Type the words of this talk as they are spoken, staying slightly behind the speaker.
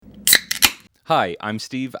Hi, I'm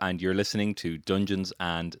Steve, and you're listening to Dungeons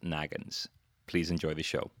and Naggins. Please enjoy the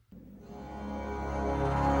show.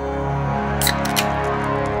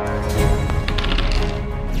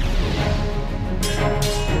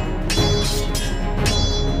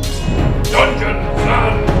 Dungeons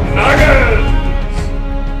and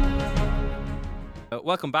Naggins!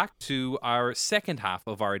 Welcome back to our second half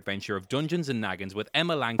of our adventure of Dungeons and Naggins with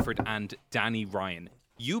Emma Langford and Danny Ryan.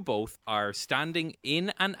 You both are standing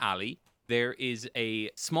in an alley. There is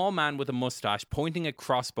a small man with a mustache pointing a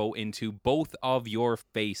crossbow into both of your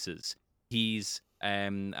faces. He's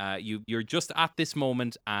you're just at this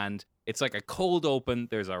moment, and it's like a cold open.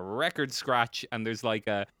 There's a record scratch, and there's like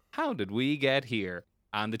a "How did we get here?"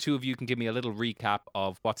 And the two of you can give me a little recap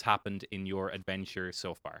of what's happened in your adventure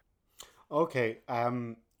so far. Okay.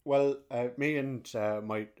 Well, me and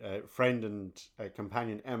my friend and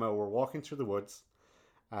companion Emma were walking through the woods,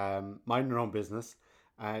 minding her own business.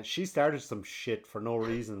 She started some shit for no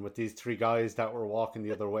reason with these three guys that were walking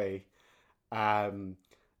the other way. I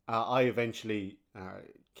eventually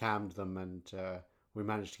calmed them, and we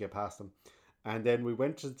managed to get past them. And then we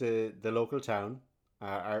went to the local town,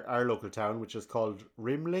 our local town, which is called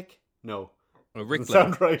Rimlick. No, doesn't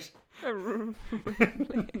sound right.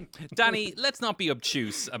 Danny, let's not be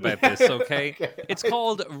obtuse about this, okay? It's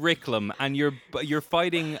called Ricklum, and you're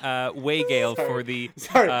fighting Waygale for the...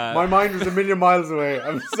 Sorry, my mind was a million miles away.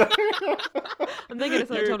 I'm sorry. I'm thinking of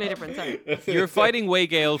something totally different, sorry. You're fighting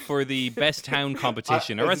Waygale for the best town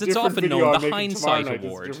competition, or as it's often known, the Hindsight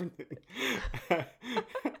Award.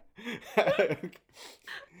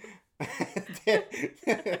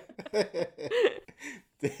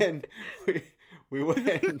 Then we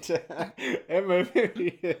went. Emma.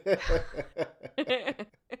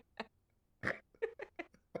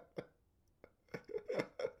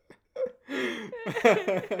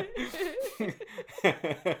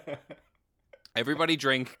 Everybody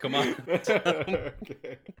drink, come on.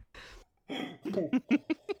 Okay.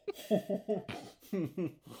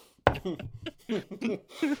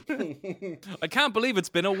 I can't believe it's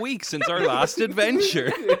been a week since our last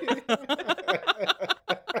adventure.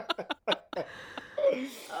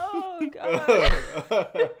 Oh,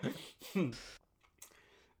 God.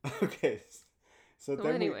 Okay. So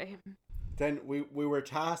then Anyway. then we were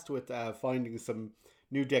tasked with finding some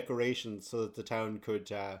new decorations so that the town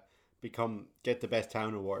could get the best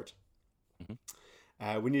town award.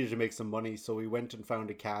 Mm-hmm. We needed to make some money, so we went and found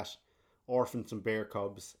a cat, orphaned some bear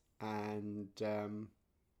cubs, and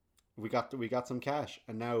we got some cash.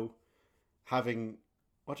 And now,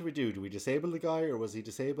 what do we do? Do we disable the guy, or was he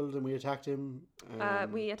disabled and we attacked him?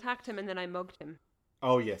 We attacked him and then I mugged him.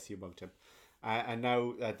 Oh yes, you mugged him. And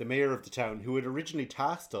now the mayor of the town, who had originally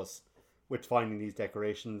tasked us with finding these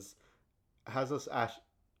decorations, has us at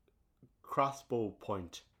crossbow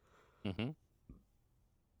point. Mm-hmm.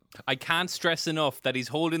 I can't stress enough that he's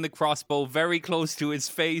holding the crossbow very close to his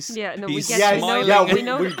face. Yeah, no, he's we get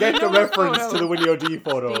smiling. we get the reference photo. to the Winnie O'D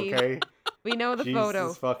photo, Steve. okay? We know the Jesus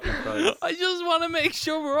photo. fucking Christ. I just want to make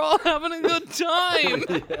sure we're all having a good time.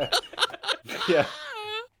 Yeah.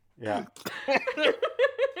 Yeah.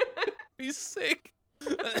 He's sick.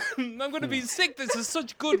 I'm going to be sick. This is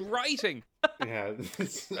such good writing. Yeah.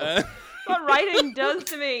 What writing does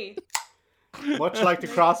to me. Much like the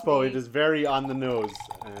crossbow, it is very on the nose.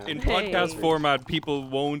 In Hey. podcast format, people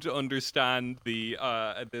won't understand the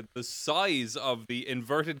size of the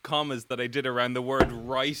inverted commas that I did around the word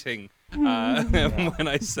writing when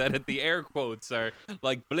I said it. The air quotes are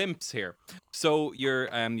like blimps here. So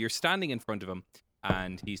you're standing in front of him,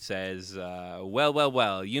 and he says,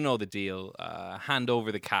 well, you know the deal. Hand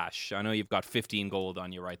over the cash. I know you've got 15 gold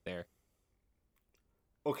on you right there.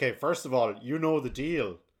 Okay, first of all, you know the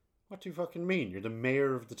deal. What do you fucking mean? You're the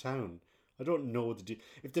mayor of the town. I don't know the deal.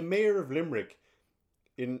 If the mayor of Limerick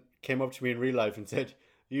came up to me in real life and said,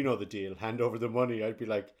 you know the deal, hand over the money, I'd be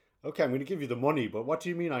like, okay, I'm going to give you the money, but what do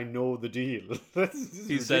you mean I know the deal?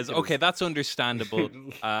 He says, okay, that's understandable,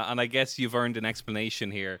 and I guess you've earned an explanation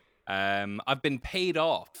here. I've been paid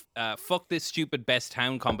off. Fuck this stupid best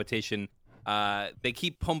town competition. They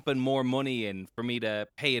keep pumping more money in for me to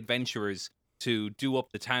pay adventurers to do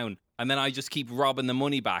up the town, and then I just keep robbing the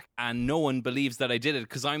money back, and no one believes that I did it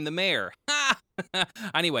because I'm the mayor.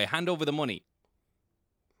 Anyway, hand over the money.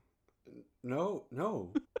 No.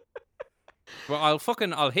 Well, I'll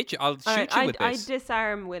hit you. I'll shoot you with I this.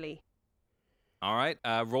 disarm Willie. All right.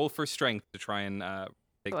 Roll for strength to try and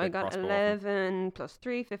take So the I got crossbow off him. 11 plus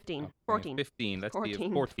 3, 15. 14. 15. Let's see if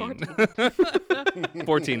 14.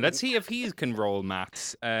 14. Let's see if he can roll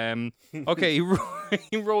maths. Okay,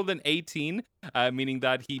 he rolled an 18, meaning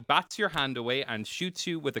that he bats your hand away and shoots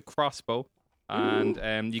you with a crossbow.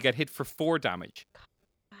 and you get hit for 4 damage.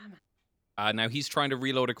 Damn it. Now he's trying to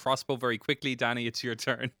reload a crossbow very quickly. Danny, it's your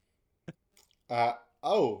turn. I'd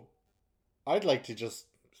like to just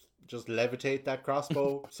levitate that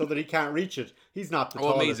crossbow so that he can't reach it. He's not the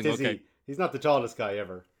Oh, tallest, amazing, is okay. he? He's not the tallest guy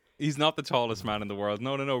ever. He's not the tallest man in the world.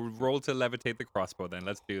 No. Roll to levitate the crossbow then.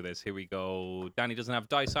 Let's do this. Here we go. Danny doesn't have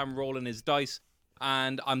dice. I'm rolling his dice.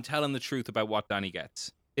 And I'm telling the truth about what Danny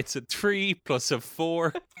gets. It's a 3 plus a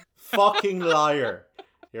 4. Fucking liar.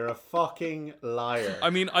 You're a fucking liar. I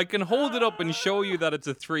mean, I can hold it up and show you that it's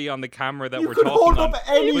a 3 on the camera that you we're could talking hold on. up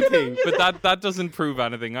anything. But that doesn't prove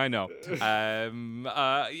anything, I know.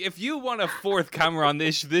 If you want a 4th camera on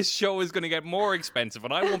this show is going to get more expensive,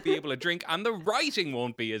 and I won't be able to drink, and the writing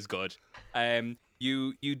won't be as good.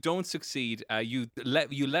 You don't succeed. You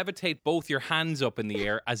levitate both your hands up in the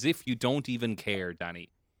air as if you don't even care, Danny.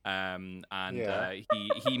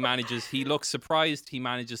 He manages. He looks surprised. He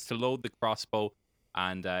manages to load the crossbow,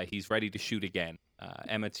 and he's ready to shoot again.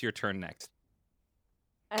 Emma, it's your turn next.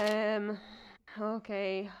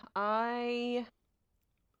 Okay. I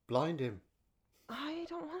Blind him.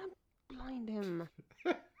 don't want to blind him.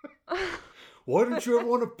 Why don't you ever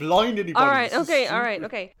want to blind anybody? All right. This is Okay. All right. stupid.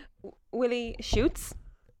 Okay. Willie shoots,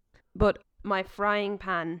 but my frying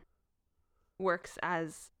pan works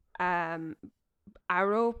as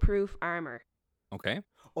arrow-proof armor. Okay.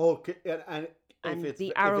 Okay, and And if it's, the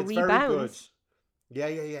if arrow it's very rebounds. good. Yeah.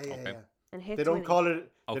 Okay. And hits They don't Willie. call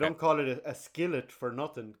it. They Okay. don't call it a skillet for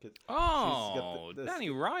nothing. 'Cause Oh, she's got Danny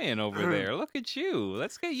Ryan over there. Look at you.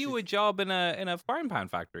 Let's get you a job in a frying pan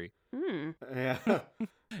factory. Yeah.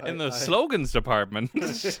 In the slogans department,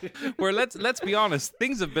 where let's be honest,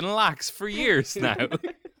 things have been lax for years now.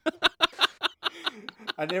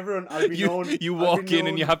 And everyone, I'll be known. You I'll be walk in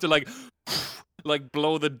and you known- have to like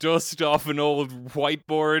blow the dust off an old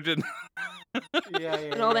whiteboard, and Yeah.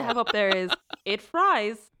 And all they have up there is it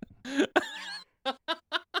fries.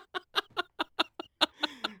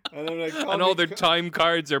 And I'm like, and all their time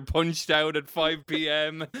cards are punched out at 5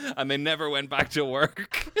 p.m. and they never went back to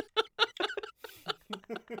work.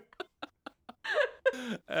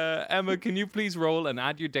 Emma, can you please roll and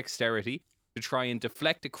add your dexterity to try and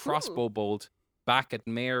deflect a crossbow bolt back at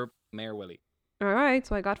Mayor Willie? All right,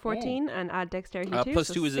 so I got 14 and add dexterity too. Plus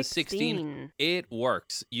so 2 is a 16. It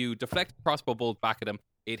works. You deflect the crossbow bolt back at him.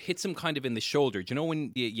 It hits him kind of in the shoulder. Do you know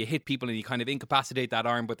when you hit people and you kind of incapacitate that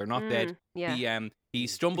arm, but they're not dead? Yeah. He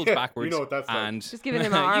stumbles Yeah, backwards. you know what that's like. and Just giving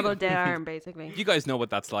him a horrible dead arm, basically. You guys know what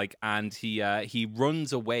that's like, and he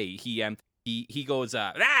runs away. He goes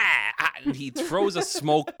and he throws a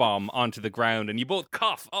smoke bomb onto the ground, and you both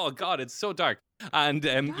cough. Oh God, it's so dark, and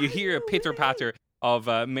you hear a pitter patter of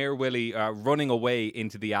Mayor Willie running away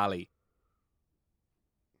into the alley.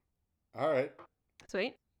 All right.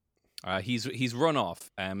 Sweet. He's run off.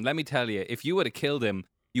 Let me tell you, if you would have killed him,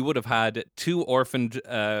 you would have had 2 orphaned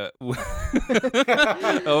of Mayor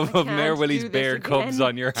Can't Willie's do this bear cubs again.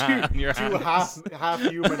 on your hand. On your Two hands. half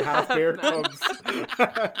human, half bear cubs.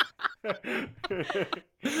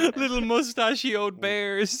 Little mustachioed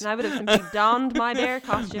bears. And I would have simply donned my bear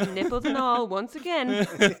costume, nipples and all, once again.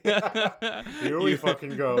 Here we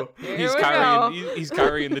fucking go. He's we carrying go. he's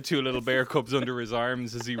carrying the 2 little bear cubs under his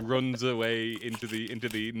arms as he runs away into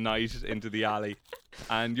the night, into the alley,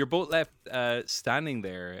 and you're both left standing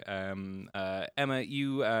there. Emma,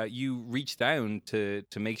 you reach down to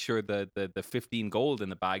make sure that the 15 gold in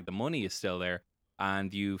the bag, the money is still there,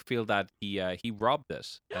 and you feel that he robbed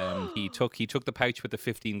it. He took the pouch with the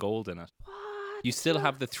 15 gold in it. What? You still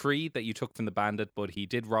have the 3 that you took from the bandit, but he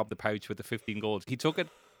did rob the pouch with the 15 gold. He took it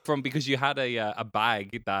from because you had a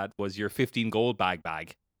bag that was your 15 gold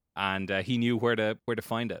bag, and he knew where to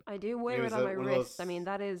find it. I do wear It it was on my one of wrist. those- I mean,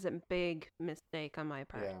 that is a big mistake on my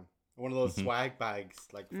part. Yeah. One of those Mhm. swag bags,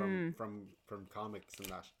 like Mm. from comics and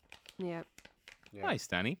that. Yeah. Yeah. Nice,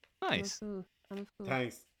 Danny. Nice. I'm a fool.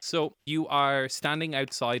 Thanks. So you are standing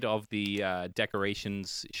outside of the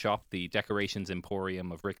decorations shop, the Decorations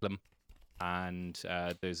Emporium of Ricklem, and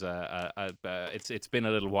there's it's been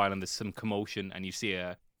a little while, and there's some commotion, and you see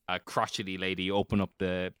a crotchety lady open up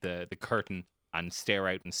the curtain and stare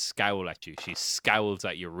out and scowl at you. She scowls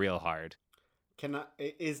at you real hard.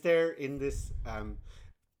 Is there in this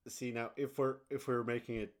see now if we're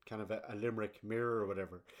making it kind of a Limerick mirror or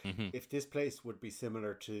whatever, hmm if this place would be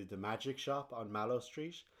similar to the magic shop on Mallow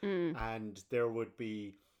Street, Mm. and there would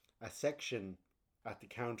be a section at the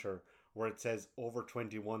counter where it says over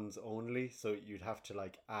 21s only, so you'd have to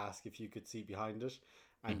like ask if you could see behind it,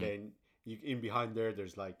 and Mhm. then you in behind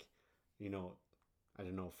there's like, you know, I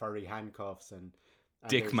don't know, furry handcuffs and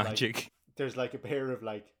Dick there's, magic. there's like a pair of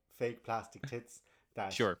like fake plastic tits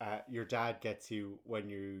that Sure. your dad gets you when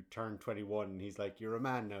you turn 21. And he's like, "You're a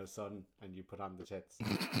man now, son," and you put on the tits.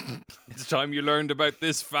 It's time you learned about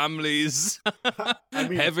this family's I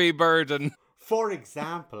mean- heavy burden. For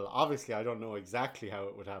example, obviously, I don't know exactly how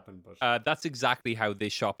it would happen, but That's exactly how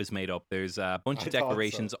this shop is made up. There's a bunch I of thought so.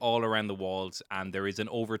 decorations all around the walls, and there is an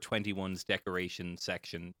over 21s decoration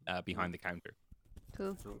section behind the counter.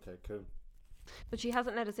 Cool. okay, cool. But she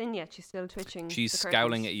hasn't let us in yet. She's still twitching. She's the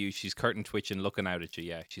scowling curtains. at you. She's curtain twitching, looking out at you.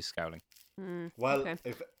 Yeah, she's scowling. Well,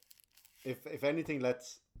 Okay. if anything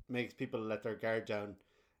makes people let their guard down,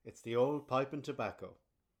 it's the old pipe and tobacco.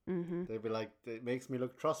 Mm-hmm. They'd be like, it makes me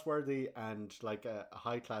look trustworthy and like a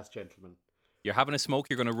high class gentleman. You're having a smoke.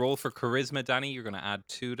 You're going to roll for charisma, Danny. You're going to add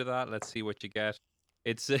 2 to that. Let's see what you get.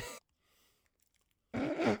 It's a,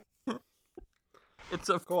 it's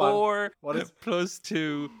a Go on. 4 What is- plus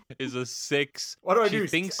 2 is a 6. What do I She do?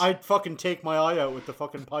 thinks- I'd fucking take my eye out with the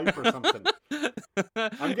fucking pipe or something.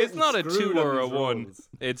 I'm It's getting not a 2 screwed on or a these 1. rolls.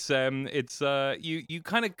 It's you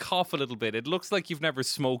kind of cough a little bit. It looks like you've never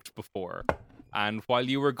smoked before. And while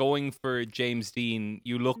you were going for James Dean,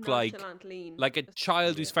 you look like Nonchalant lean. a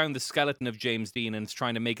child who's Yeah. found the skeleton of James Dean and is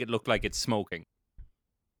trying to make it look like it's smoking.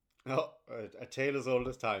 Oh, a tale as old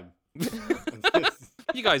as time.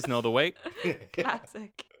 You guys know the way.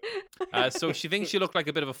 Classic. So she thinks you look like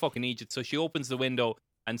a bit of a fucking Egypt. So she opens the window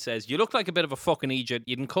and says, "You look like a bit of a fucking Egypt.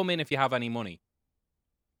 You can come in if you have any money."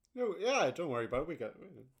 No, yeah, don't worry about it.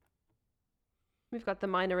 We've got the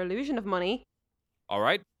minor illusion of money. All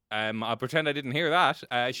right. I'll pretend I didn't hear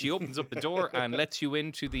that. She opens up the door and lets you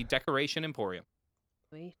into the decoration emporium.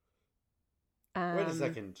 Sweet. Wait a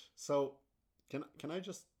second. So, can I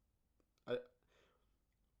just?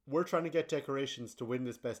 We're trying to get decorations to win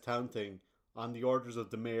this best town thing on the orders of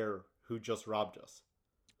the mayor who just robbed us.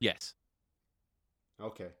 Yes.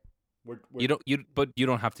 Okay. We're But you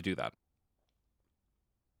don't have to do that.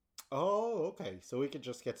 Oh, okay. So we could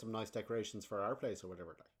just get some nice decorations for our place or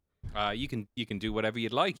whatever. You can do whatever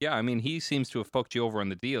you'd like. Yeah, I mean, he seems to have fucked you over on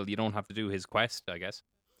the deal. You don't have to do his quest, I guess.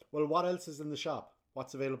 Well, what else is in the shop?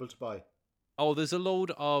 What's available to buy? Oh, there's a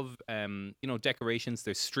load of decorations.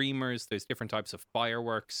 There's streamers. There's different types of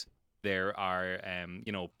fireworks. There are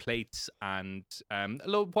plates and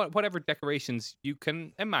whatever decorations you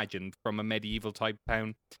can imagine from a medieval type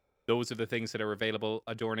town. Those are the things that are available,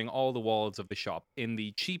 adorning all the walls of the shop. In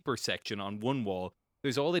the cheaper section on one wall,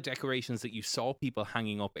 there's all the decorations that you saw people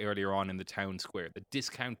hanging up earlier on in the town square. The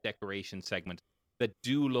discount decoration segment that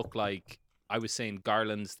do look like, I was saying,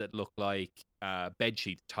 garlands that look like bed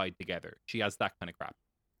sheets tied together. She has that kind of crap.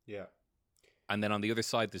 Yeah. And then on the other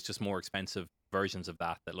side, there's just more expensive versions of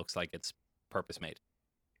that looks like it's purpose made.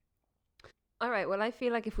 All right. Well, I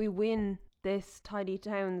feel like if we win this Tidy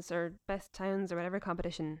Towns or Best Towns or whatever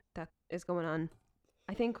competition that is going on,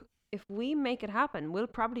 I think if we make it happen, we'll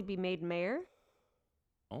probably be made mayor,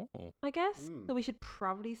 Oh. I guess. Mm. So we should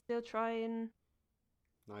probably still try and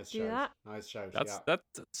Nice Do shout. that? Nice shout. That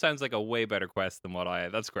sounds like a way better quest than what I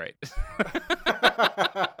had. That's great.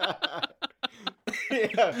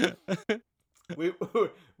 Yeah.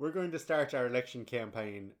 We're going to start our election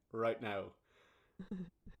campaign right now.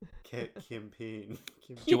 Campaign.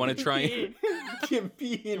 Do you want to try? Campaign. Do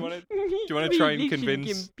you want to try and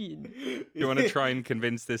convince? Do you want to try and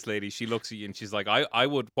convince this lady? She looks at you and she's like, "I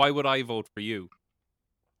would. Why would I vote for you?"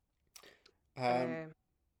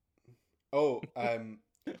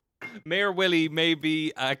 Mayor Willie may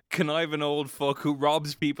be a conniving old fuck who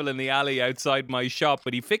robs people in the alley outside my shop,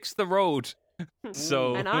 but he fixed the road.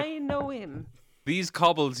 So and I know him. these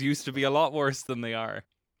cobbles used to be a lot worse than they are.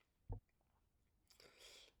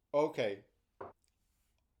 Okay.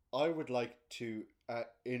 I would like to,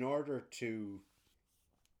 in order to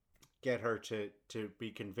get her to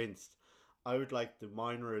be convinced, I would like the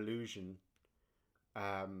minor illusion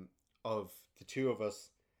of the two of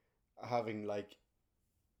us having like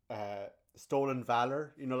stolen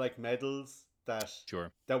valor, like medals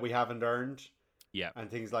Sure. that we haven't earned. Yeah.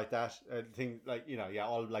 And things like that. Things like,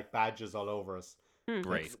 all like badges all over us. Like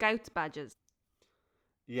Great. Scouts badges.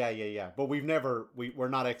 Yeah. But we're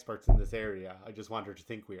not experts in this area. I just want her to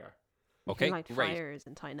think we are. You Okay. can light Great. fires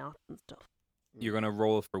and tie knots and stuff. You're gonna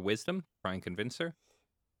roll for wisdom. Try and convince her.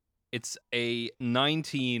 It's a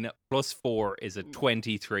 19 plus 4 is a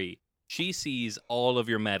 23. She sees all of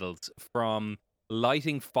your medals, from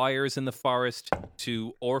lighting fires in the forest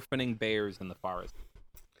to orphaning bears in the forest.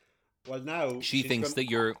 Well, now She thinks that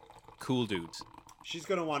you're cool dudes. she's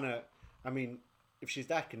going to want to. I mean, if she's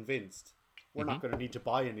that convinced, we're not going to need to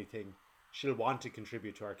buy anything. She'll want to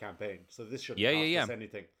contribute to our campaign. So this shouldn't cost us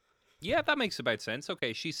anything. Yeah, that makes about sense.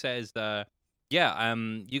 Okay, she says, Yeah,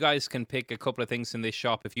 you guys can pick a couple of things in this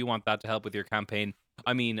shop if you want that to help with your campaign.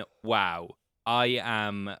 I mean, wow. I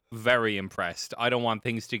am very impressed. I don't want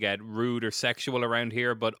things to get rude or sexual around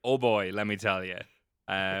here, but oh boy, let me tell you.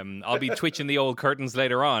 I'll be twitching the old curtains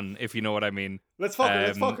later on, if you know what I mean. Let's fuck her.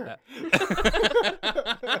 Let's fuck her.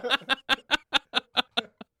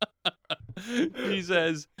 He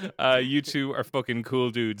says, you two are fucking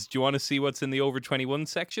cool dudes. Do you want to see what's in the over 21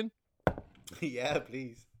 section? Yeah,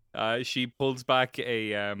 please. She pulls back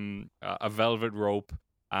a velvet rope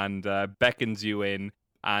and beckons you in.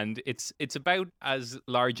 And it's about as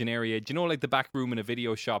large an area. Do you know, like the back room in a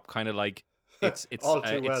video shop, kind of like it's All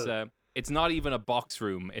too well. it's not even a box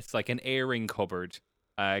room. It's like an airing cupboard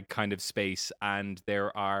kind of space, and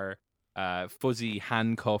there are fuzzy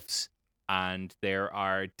handcuffs, and there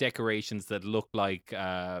are decorations that look like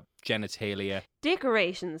genitalia.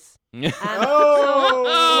 Decorations. Oh!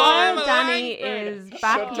 While Danny is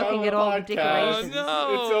back Shut looking down at the all the podcast. decorations. It's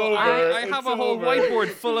over. I have a It's whole over. whiteboard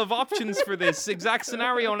full of options for this exact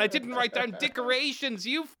scenario, and I didn't write down decorations.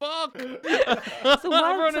 You fuck. So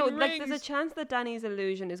Running like there's a rings. chance that Danny's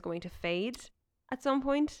illusion is going to fade at some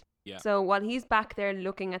point. Yeah. So while he's back there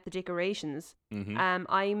looking at the decorations, Mhm.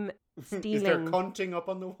 I'm Is there stealing. cunting up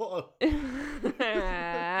on the wall?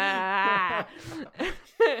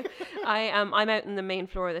 I'm out in the main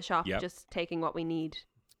floor of the shop, Yep. just taking what we need.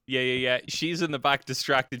 Yeah. She's in the back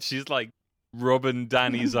distracted. She's like rubbing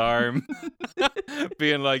Danny's arm,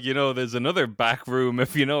 being like, there's another back room,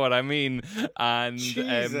 if you know what I mean. And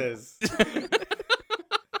Jesus.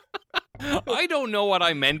 I don't know what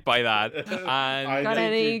I meant by that. I And Got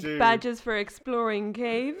think any you do. badges for exploring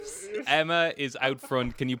caves? Emma is out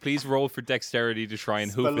front. Can you please roll for dexterity to try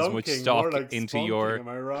and hoof as much Spelunking, stock more like into spunking, your... Am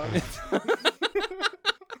I wrong?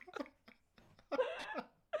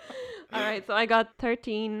 All right, so I got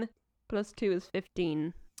 13 plus 2 is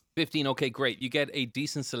 15. 15, okay, great. You get a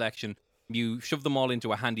decent selection. You shove them all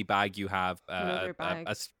into a handy bag you have, Another bag.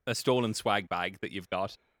 a stolen swag bag that you've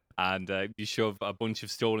got, and you shove a bunch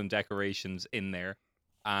of stolen decorations in there.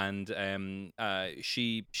 And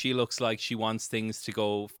she looks like she wants things to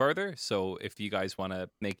go further. So if you guys want to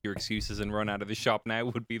make your excuses and run out of the shop now,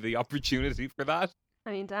 would be the opportunity for that.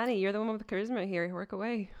 I mean, Danny, you're the one with the charisma here. Work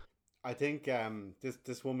away. I think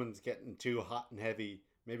this woman's getting too hot and heavy.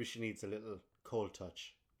 Maybe she needs a little cold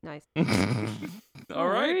touch. Nice. All Where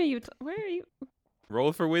are right, you? Where are you?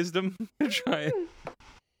 roll for wisdom. Try it.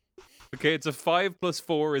 Okay, it's a 5 plus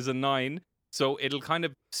 4 is a 9. So it'll kind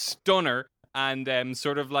of stun her, and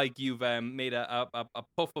sort of like you've made a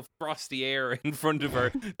puff of frosty air in front of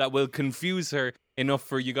her that will confuse her enough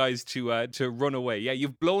for you guys to run away. Yeah,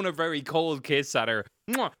 you've blown a very cold kiss at her.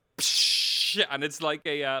 Mwah! Psh! And it's like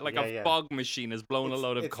a Yeah. fog machine has blown a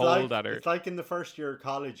load of It's cold like, at her. It's like in the first year of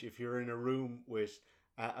college, if you're in a room with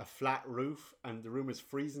a flat roof and the room is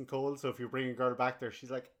freezing cold, so if you bring a girl back there,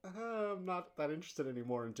 she's like, I'm not that interested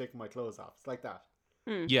anymore in taking my clothes off. It's like that.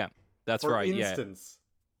 Yeah, that's For right. instance,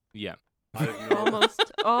 Yeah. I don't know.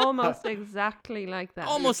 Almost exactly like that.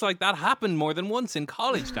 Almost like that happened more than once in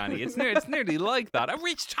college, Danny. It's nearly like that. A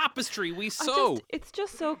rich tapestry we sew. It's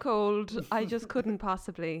just so cold. I just couldn't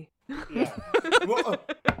possibly. Yeah. Well,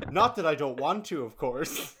 not that I don't want to, of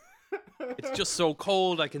course. It's just so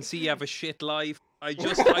cold. I can see you have a shit life. I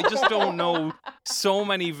just don't know so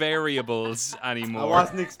many variables I anymore.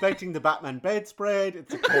 wasn't expecting the Batman bedspread.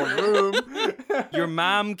 It's a cold room. Your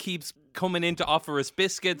mom keeps coming in to offer us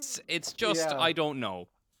biscuits. It's just Yeah. I don't know.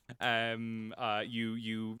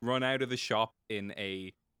 You run out of the shop in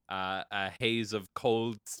a haze of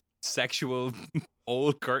cold, sexual,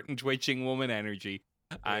 old curtain twitching woman energy,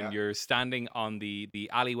 and Yeah. you're standing on the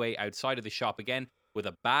alleyway outside of the shop again with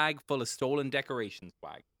a bag full of stolen decorations.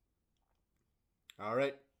 Swag. All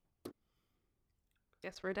right.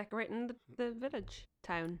 Guess we're decorating the village,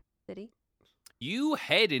 town, city. You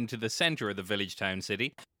head into the center of the village town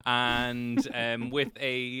city, and with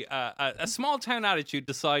a small town attitude,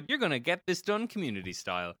 decide you're going to get this done community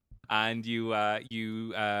style, and you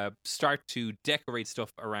start to decorate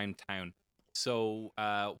stuff around town. So,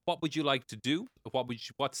 what would you like to do?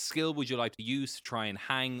 What skill would you like to use to try and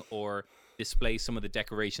hang or display some of the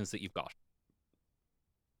decorations that you've got?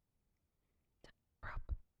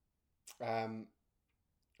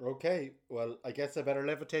 Okay. Well, I guess I better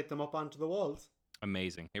levitate them up onto the walls.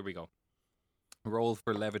 Amazing. Here we go. Roll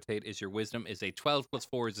for levitate is your wisdom is a 12 plus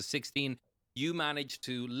 4 is a 16. You manage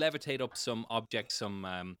to levitate up some objects,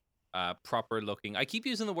 some proper looking. I keep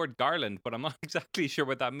using the word garland, but I'm not exactly sure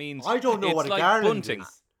what that means. I don't know It's what a like garland bunting.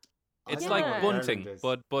 is. I It's don't know like what a garland bunting, is.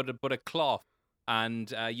 but a cloth.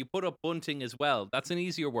 and you put up bunting as well. That's an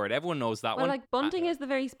easier word. Everyone knows that Well, one. like bunting is the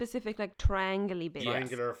very specific, like triangle-y bit. Yes.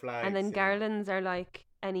 Triangular flags. And then yeah. garlands are like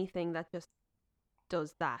anything that just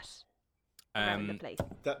does that around the place.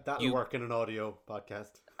 That'll You- work in an audio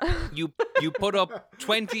podcast. You put up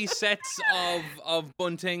 20 sets of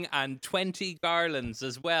bunting and 20 garlands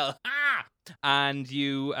as well. Ah! And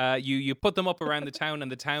you put them up around the town,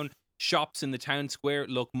 and the town shops in the town square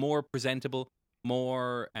look more presentable,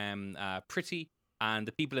 more pretty, and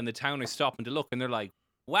the people in the town are stopping to look, and they're like,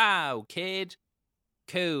 "Wow, kid,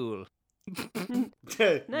 cool."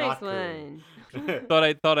 Nice Not cool. one.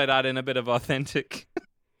 Thought I'd add in a bit of authentic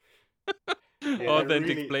Yeah,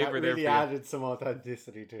 authentic flavor that there really for you. added some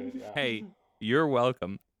authenticity to it. Yeah. Hey, you're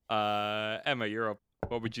welcome. Emma, you're up.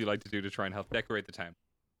 What would you like to do to try and help decorate the town?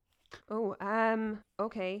 Oh,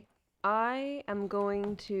 okay. I am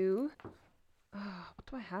going to. What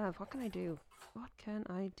do I have? What can I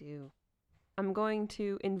do? I'm going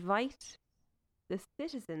to invite the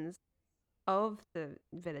citizens of the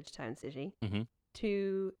village, town, city Mhm.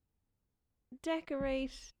 to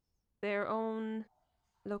decorate their own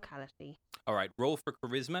locality. All right, roll for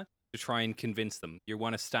charisma to try and convince them. You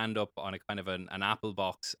want to stand up on a kind of an apple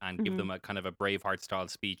box and give Mhm. them a kind of a Braveheart style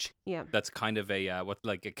speech. Yeah. That's kind of a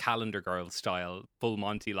like a Calendar Girl style, full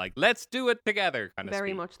Monty, like let's do it together kind of. Very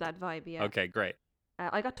speech. much that vibe, yeah. Okay, great.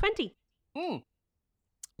 I got 20.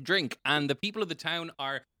 Drink, and the people of the town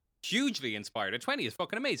are hugely inspired. A 20 is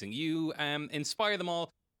fucking amazing. You inspire them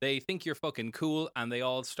all. They think you're fucking cool, and they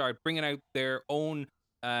all start bringing out their own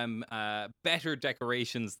better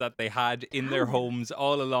decorations that they had in their homes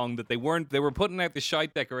all along. That they were putting out the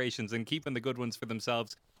shite decorations and keeping the good ones for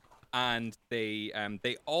themselves. And they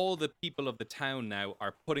all the people of the town now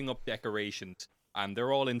are putting up decorations. And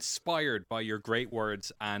they're all inspired by your great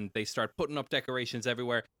words, and they start putting up decorations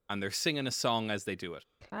everywhere, and they're singing a song as they do it.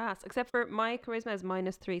 Class. Except for my charisma is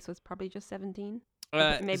 -3, so it's probably just 17.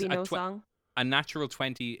 a Maybe no twe- song. A natural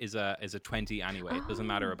 20 is a 20 anyway. It doesn't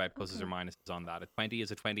matter Oh, about pluses or okay. minuses on that. A 20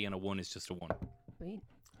 is a 20, and a 1 is just a 1. Sweet.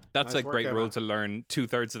 That's Nice a work, great rule Emma. to learn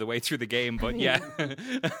 2/3 of the way through the game, but yeah.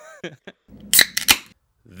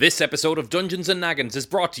 This episode of Dungeons and Naggins is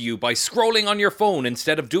brought to you by scrolling on your phone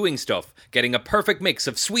instead of doing stuff, getting a perfect mix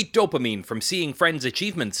of sweet dopamine from seeing friends'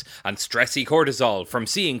 achievements and stressy cortisol from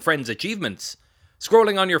seeing friends' achievements.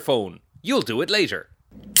 Scrolling on your phone. You'll do it later.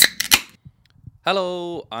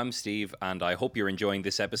 Hello, I'm Steve, and I hope you're enjoying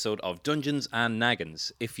this episode of Dungeons and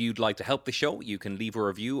Naggins. If you'd like to help the show, you can leave a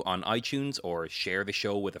review on iTunes or share the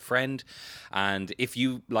show with a friend. And if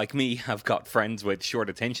you, like me, have got friends with short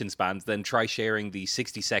attention spans, then try sharing the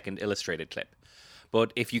 60-second illustrated clip.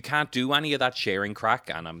 But if you can't do any of that sharing crack,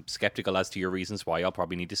 and I'm skeptical as to your reasons why, I'll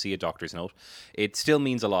probably need to see a doctor's note, it still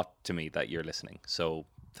means a lot to me that you're listening. So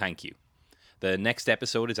thank you. The next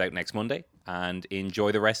episode is out next Monday, and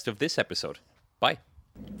enjoy the rest of this episode. Bye.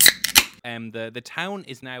 The town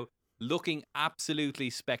is now looking absolutely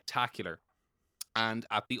spectacular. And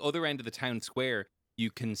at the other end of the town square, you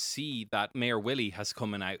can see that Mayor Willie has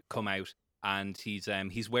come out, and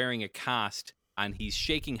he's wearing a cast, and he's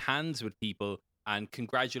shaking hands with people and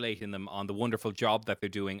congratulating them on the wonderful job that they're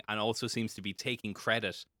doing, and also seems to be taking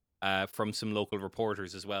credit from some local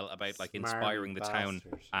reporters as well about like Smarmy inspiring the town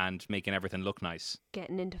bastard. and making everything look nice.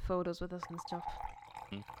 Getting into photos with us and stuff.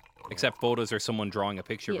 Except photos or someone drawing a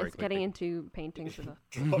picture very Yes, quickly. getting into paintings with us.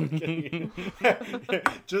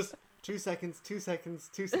 Just 2 seconds. Just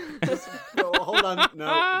no, hold on.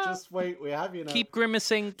 No, just wait. We have you now. Keep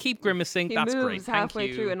grimacing. He That's great. moves Thank halfway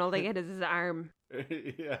you. through and all they get is his arm.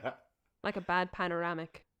 Yeah. Like a bad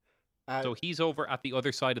panoramic. So he's over at the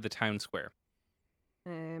other side of the town square.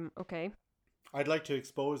 Okay. I'd like to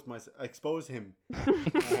expose him.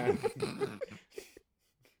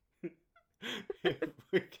 If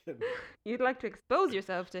we can, You'd like to expose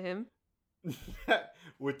yourself to him.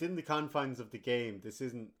 within the confines of the game. This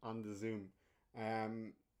isn't on the Zoom.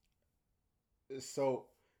 So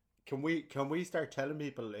can we start telling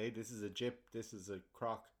people, hey, this is a jip, this is a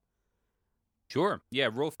croc? Sure. Yeah,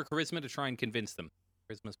 roll for charisma to try and convince them.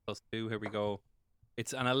 Charisma's +2. Here we go.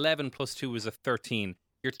 It's an 11 + 2 is a 13.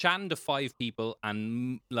 You're chatting to 5 people,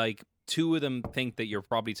 and like 2 of them think that you're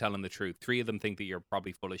probably telling the truth. 3 of them think that you're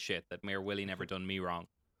probably full of shit, that Mayor Willie never done me wrong.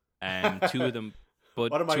 2 of them,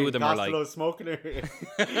 but What am I 2 of them are like, Costello smoking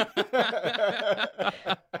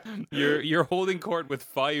you're holding court with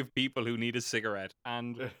 5 people who need a cigarette,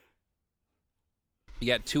 and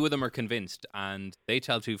yeah, 2 of them are convinced, and they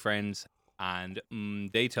tell 2 friends, and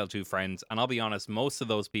they tell 2 friends, and I'll be honest, most of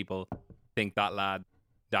those people think that lad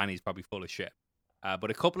Danny's probably full of shit.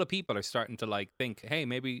 But a couple of people are starting to like think, hey,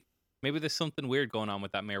 maybe there's something weird going on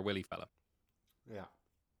with that Mayor Willie fella. Yeah.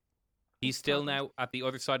 He's still now at the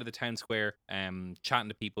other side of the town square, chatting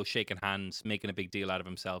to people, shaking hands, making a big deal out of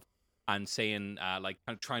himself, and saying, like,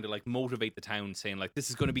 kind of trying to like motivate the town, saying like, this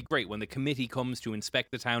is going to be great when the committee comes to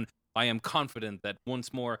inspect the town. I am confident that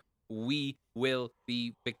once more we will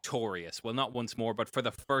be victorious. Well, not once more, but for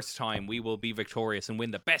the first time, we will be victorious and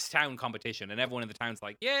win the best town competition. And everyone in the town's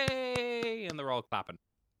like, yay! And they're all clapping.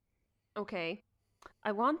 Okay.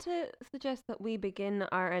 I want to suggest that we begin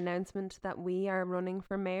our announcement that we are running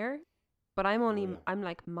for mayor, but I'm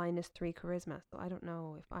like -3 charisma, so I don't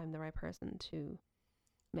know if I'm the right person to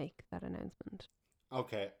make that announcement.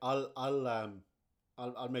 Okay, I'll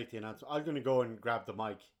make the announcement. I'm gonna go and grab the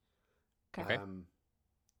mic. Okay.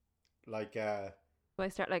 So I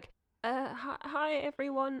start like, hi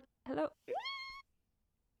everyone, hello.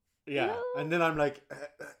 Yeah, Hello? and then I'm like,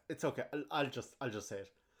 it's okay. I'll just say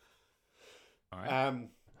it. All right.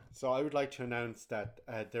 So I would like to announce that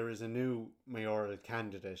there is a new mayoral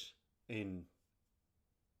candidate in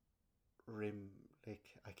Rimlick.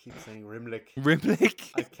 I keep saying Rimlick.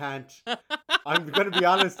 Rimlick? I can't. I'm going to be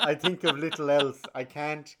honest. I think of little else. I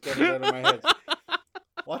can't get it out of my head.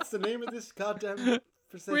 What's the name of this goddamn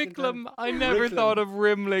Ricklum. I never thought of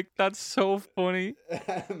Rimlick. That's so funny.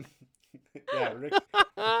 Yeah,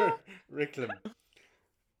 Ricklum.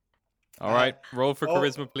 All right, roll for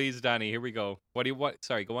charisma, please, Danny. Here we go. What?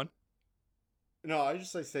 Sorry, go on. No, I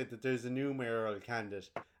just like to say that there's a new mayoral candidate,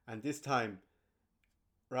 and this time,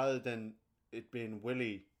 rather than it being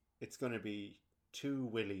Willie, it's going to be 2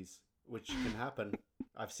 Willies, which can happen.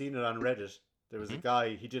 I've seen it on Reddit. There was a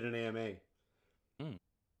guy, he did an AMA.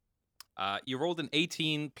 You rolled an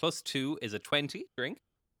 18 plus 2 is a 20. Drink.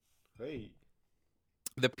 Hey.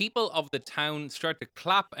 The people of the town start to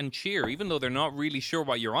clap and cheer, even though they're not really sure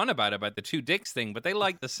what you're on about the 2 dicks thing, but they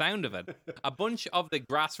like the sound of it. A bunch of the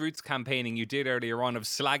grassroots campaigning you did earlier on of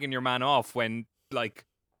slagging your man off when, like,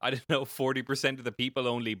 I don't know, 40% of the people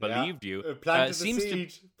only believed you.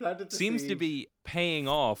 Seems to be paying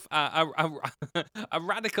off. A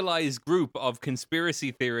radicalized group of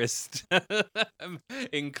conspiracy theorist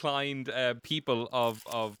inclined people of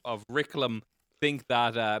Ricklum think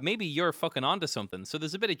that maybe you're fucking onto something. So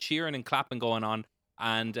there's a bit of cheering and clapping going on,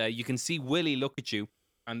 and you can see Willie look at you,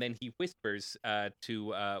 and then he whispers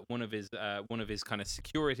to one of his kind of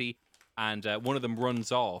security, and one of them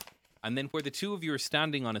runs off. And then where the 2 of you are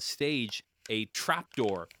standing on a stage, a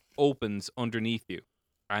trapdoor opens underneath you,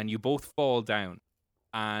 and you both fall down.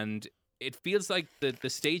 And it feels like the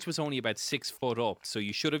stage was only about 6 foot up, so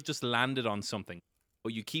you should have just landed on something.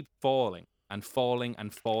 But you keep falling and falling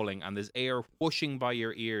and falling, and there's air whooshing by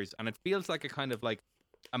your ears, and it feels like a kind of like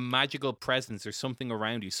a magical presence or something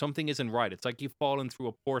around you. Something isn't right. It's like you've fallen through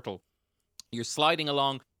a portal. You're sliding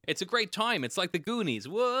along. It's a great time. It's like the Goonies.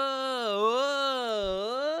 Whoa, whoa.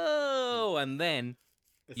 And then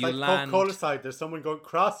it's you like land. Coca-Cola side. There's someone going,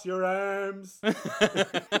 cross your arms.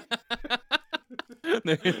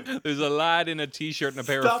 There's a lad in a t-shirt and a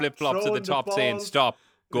pair of flip-flops at the top saying, "Stop,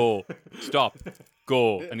 go, stop,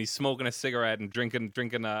 go." And he's smoking a cigarette and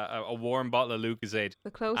drinking a warm bottle of Lucozade. The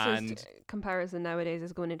closest comparison nowadays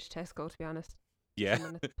is going into Tesco, to be honest. Yeah.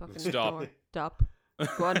 Stop. Stop.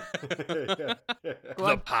 Go on.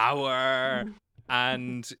 The power.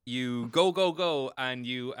 And you go, and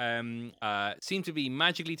you seem to be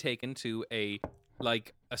magically taken to a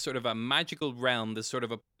sort of a magical realm. There's sort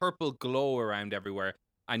of a purple glow around everywhere,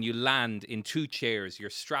 and you land in 2 chairs. You're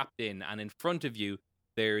strapped in, and in front of you,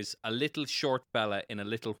 there's a little short fella in a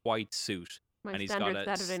little white suit. My and he's standard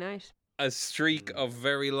got Saturday night. a streak of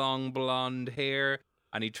very long blonde hair,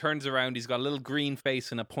 and he turns around. He's got a little green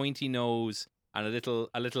face and a pointy nose, and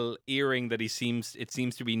a little earring that seems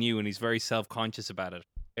to be new, and he's very self-conscious about it.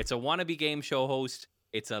 It's a wannabe game show host.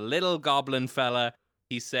 It's a little goblin fella.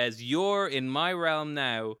 He says, "You're in my realm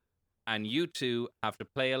now, and you 2 have to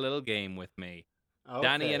play a little game with me." Okay.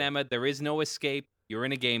 Danny and Emma, there is no escape. You're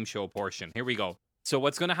in a game show portion. Here we go. So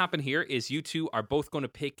what's going to happen here is you 2 are both going to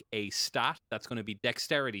pick a stat that's going to be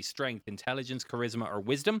dexterity, strength, intelligence, charisma, or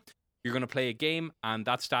wisdom. You're going to play a game, and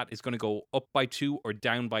that stat is going to go up by 2 or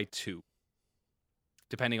down by 2.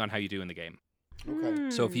 Depending on how you do in the game.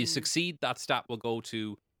 Okay. So if you succeed, that stat will go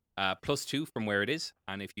to +2 from where it is,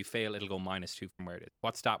 and if you fail, it'll go -2 from where it is.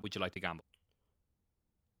 What stat would you like to gamble?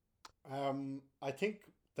 I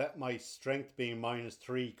think that my strength being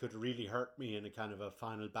 -3 could really hurt me in a kind of a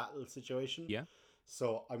final battle situation. Yeah.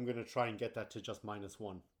 So I'm going to try and get that to just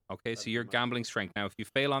 -1. Okay, so you're gambling strength. Now, if you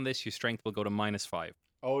fail on this, your strength will go to -5.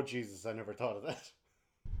 Oh, Jesus, I never thought of that.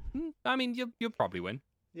 I mean, you'll probably win.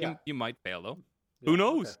 Yeah. You might fail, though. Yeah, who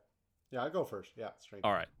knows? Okay. Yeah, I'll go first. Yeah, strength.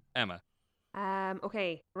 All right, Emma.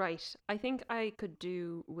 Okay, right. I think I could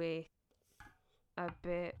do with a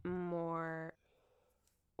bit more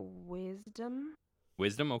wisdom.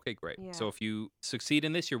 Wisdom? Okay, great. Yeah. So if you succeed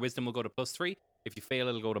in this, your wisdom will go to +3. If you fail,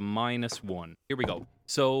 it'll go to -1. Here we go.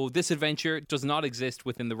 So this adventure does not exist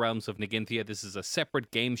within the realms of Naginthia. This is a separate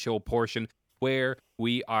game show portion where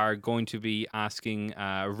we are going to be asking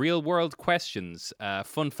real-world questions.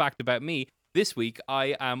 Fun fact about me, this week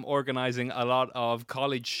I am organizing a lot of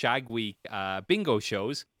College Shag Week bingo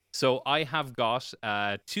shows. So I have got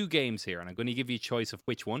 2 games here, and I'm going to give you a choice of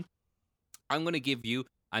which one. I'm going to give you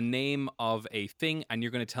a name of a thing, and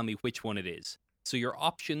you're going to tell me which one it is. So your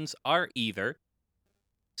options are either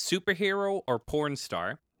superhero or porn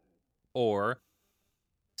star, or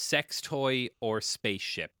sex toy or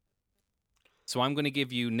spaceship. So I'm going to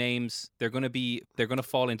give you names. They're going to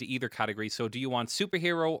fall into either category. So do you want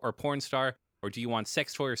superhero or porn star, or do you want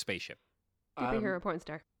sex toy or spaceship? Superhero porn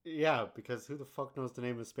star. Yeah, because who the fuck knows the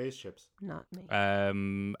name of spaceships? Not me.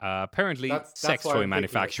 Apparently That's sex why toy I'm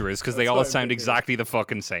manufacturers, because picking it. they That's all why I'm sound picking it. exactly the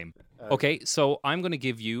fucking same. Okay, so I'm going to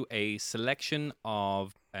give you a selection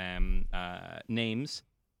of names,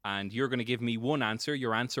 and you're going to give me one answer.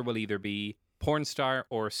 Your answer will either be porn star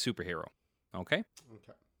or superhero. Okay?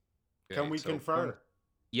 Okay. Can we so confer?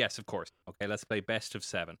 Yes, of course. Okay, let's play best of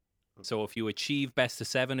 7. So if you achieve best of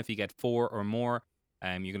 7, if you get 4 or more,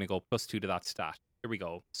 you're going to go +2 to that stat. Here we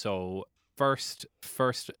go. So first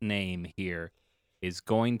name here is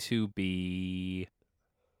going to be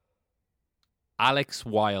Alex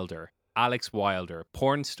Wilder. Alex Wilder,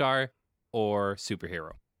 porn star or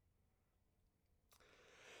superhero?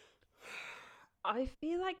 I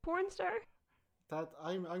feel like porn star. That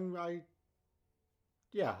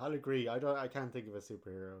yeah, I'll agree. I can't think of a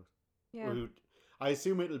superhero. Yeah. I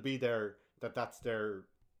assume it'll be that's their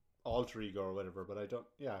alter ego or whatever, but I don't.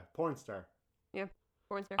 Yeah, porn star. Yeah.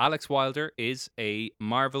 Porn star. Alex Wilder is a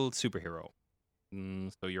Marvel superhero.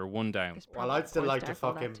 So you're 1 down. There's Well, probably I'd still porn like to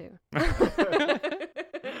star fuck for that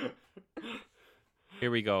too.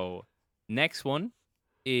 Here we go. Next one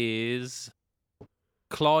is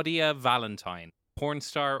Claudia Valentine, porn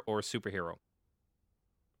star or superhero?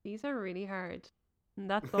 These are really hard. And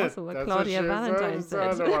that's also what That's Claudia she Valentine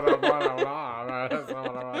said. said.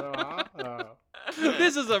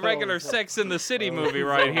 This is a regular Sex in the City movie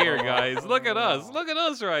right here, guys. Look at us. Look at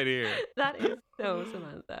us right here. That is so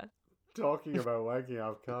Samantha. Talking about wanking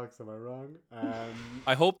off cocks, am I wrong?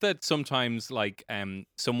 I hope that sometimes, like,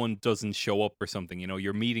 someone doesn't show up or something. You know,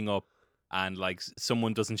 you're meeting up, and like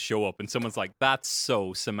someone doesn't show up, and someone's like, "That's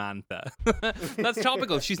so Samantha." That's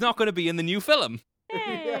topical. She's not going to be in the new film.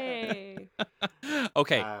 Hey.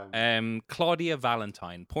 Okay. Claudia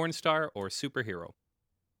Valentine, porn star or superhero?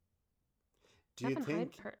 Do you Haven't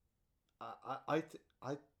think? heard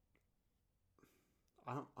her.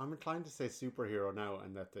 I'm inclined to say superhero now,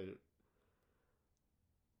 and that the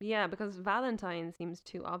Yeah, because Valentine seems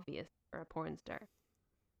too obvious for a porn star.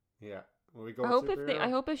 yeah. Will we go I with hope superhero? I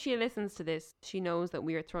hope if she listens to this, she knows that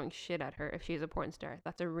we are throwing shit at her if she's a porn star.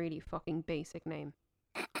 That's a really fucking basic name.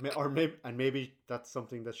 Maybe that's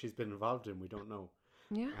something that she's been involved in. We don't know.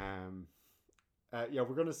 Yeah. Yeah,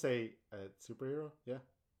 we're gonna say superhero.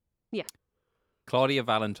 Yeah. Claudia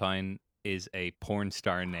Valentine is a porn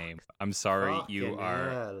star name. I'm sorry, you Fucking are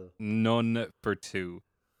hell. none for 2.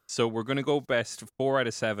 So we're gonna go best 4 out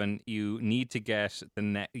of 7. You need to get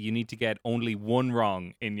you need to get only 1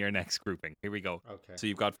 wrong in your next grouping. Here we go. Okay. So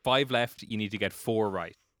you've got 5 left. You need to get 4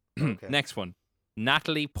 right. Okay. Next one,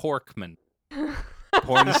 Natalie Portman,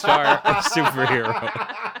 porn star or superhero?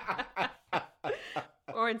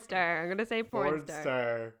 Porn star. I'm gonna say porn,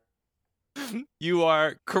 star. You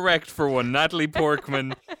are correct for 1. Natalie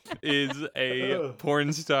Portman is a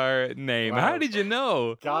porn star name. Wow. How did you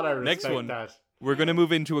know? God, I Next respect one. that. We're going to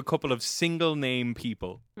move into a couple of single name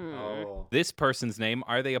people. Oh. This person's name,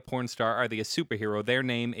 are they a porn star? Are they a superhero? Their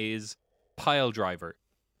name is Pile Driver.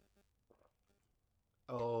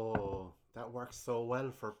 Oh, that works so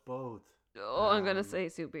well for both. Oh, I'm gonna say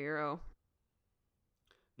superhero.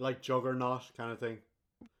 Like Juggernaut kind of thing.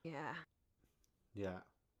 Yeah. Yeah.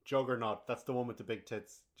 Juggernaut. That's the one with the big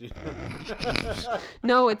tits.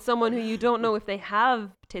 No, it's someone who you don't know if they have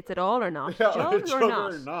tits at all or not. Yeah, Jug or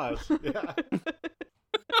not? Juggernaut. Yeah.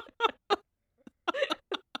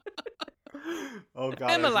 Oh God.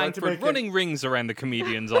 Emma I was about to Langford make running rings around the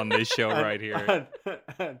comedians on this show right here.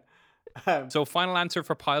 So final answer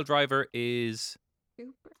for Pile Driver is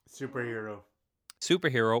Superhero.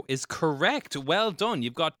 superhero is correct. Well done.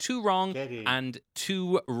 You've got 2 wrong Get in. and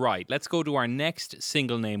 2 right. Let's go to our next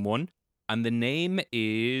single name one. And the name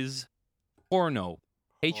is Horno.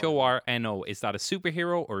 Horno. Is that a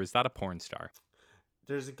superhero or is that a porn star?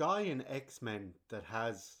 There's a guy in X-Men that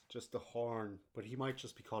has just a horn, but he might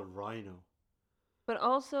just be called Rhino. But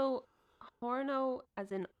also, horno,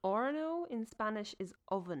 as in horno in Spanish, is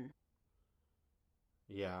oven.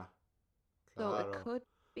 Yeah. So it Claro. could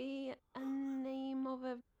be a name of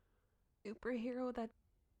a superhero that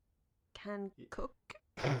can cook.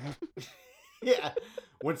 Yeah.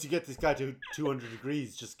 Once you get this guy to 200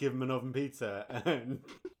 degrees, just give him an oven pizza. And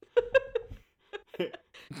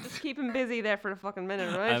Just keep him busy there for a fucking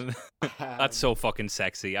minute, right? And that's so fucking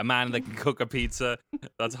sexy. A man that can cook a pizza.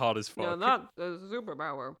 That's hot as fuck. No, that's a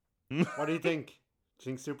superpower. What do you think?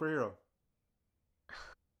 Do you think superhero?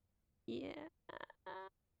 Yeah.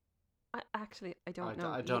 I don't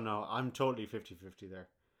know. I don't know. I'm totally 50-50 there.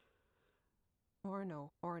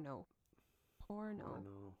 Horno. Horno.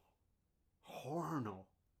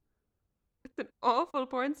 It's an awful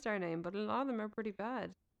porn star name, but a lot of them are pretty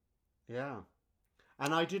bad. Yeah.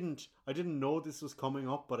 And I didn't know this was coming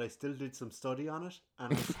up, but I still did some study on it,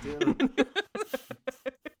 and I still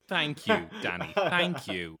Thank you, Danny. Thank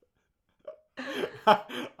you.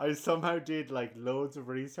 I somehow did like loads of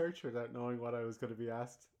research without knowing what I was going to be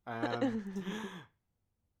asked.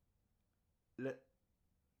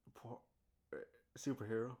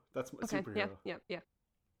 Superhero. That's my Okay, superhero. yeah.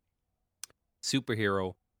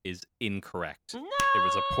 Superhero is incorrect. No! It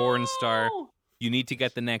was a porn star. You need to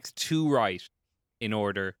get the next two right in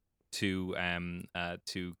order to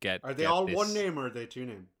get. Are they get all this. one name or are they two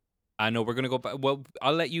name? I know we're gonna go back. Well,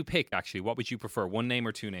 I'll let you pick. Actually, what would you prefer? One name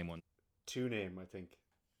or two name one? Two name, I think.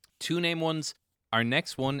 Two name ones. Our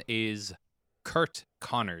next one is Kurt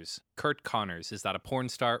Connors. Kurt Connors, is that a porn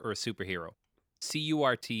star or a superhero?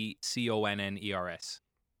 CurtConners.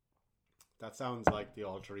 That sounds like the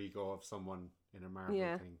alter ego of someone in a Marvel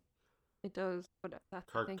Yeah. thing. It does, but that's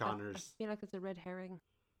Kurt I Connors. feel like it's a red herring.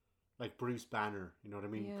 Like Bruce Banner, you know what I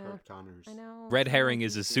mean? Yeah, Kurt Connors. I know. Red herring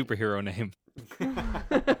is a superhero name.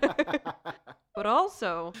 But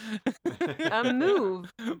also a move.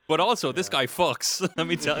 But also, this guy fucks. Let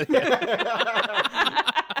me tell you.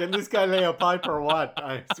 Can this guy lay a pipe or what?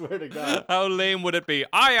 I swear to God. How lame would it be?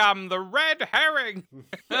 I am the red herring.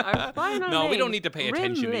 Our final No, we don't name, need to pay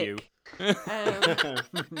attention to you.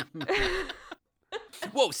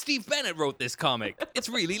 Whoa, Steve Bennett wrote this comic. It's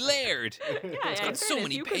really layered. It's got so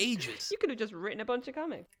many pages. You could have just written a bunch of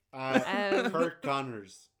comics. Kurt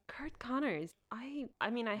Connors. Kurt Connors. I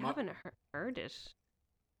mean, I haven't heard it.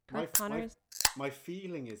 My- Kurt Connors. My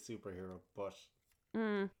feeling is superhero, but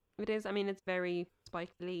It is. I mean, it's very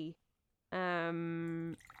Spike Lee.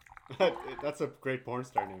 that's a great porn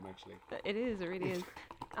star name, actually. It is. It really is.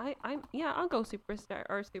 I'll go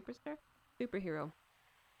superhero.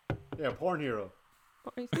 Yeah, porn hero.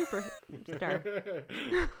 Superstar.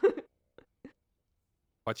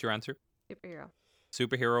 What's your answer? Superhero.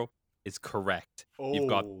 Superhero is correct. You've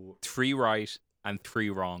got Oh, 3 right and 3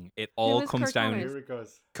 wrong. It Who all is comes Kurt down. Connors? here it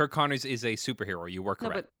goes. Kirk Connors is a superhero. You were No,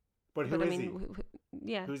 correct. But who but I is mean,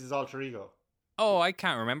 yeah. he? Who's his alter ego? Oh, I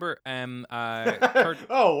can't remember. Kurt.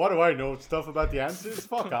 Oh, what do I know? Stuff about the answers?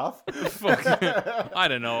 Fuck off. Fuck. I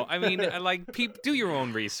don't know. I mean, like, do your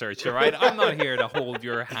own research, all right? I'm not here to hold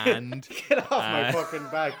your hand. Get off my fucking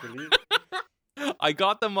back, will you? I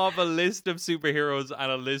got them off a list of superheroes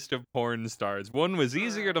and a list of porn stars. One was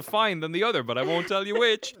easier to find than the other, but I won't tell you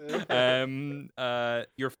which.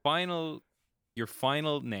 Your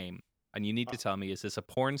final name, and you need to tell me: is this a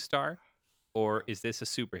porn star or is this a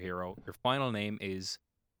superhero? Your final name is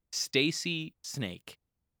Stacy Snake.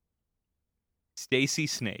 Stacy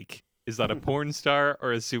Snake. Is that a porn star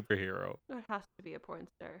or a superhero? It has to be a porn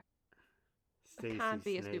star. Stacey It can't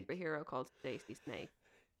be a Snake. superhero called Stacy Snake.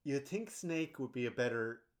 You'd think Snake would be a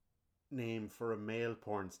better name for a male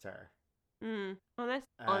porn star.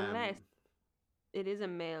 Unless it is a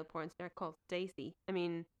male porn star called Stacy. I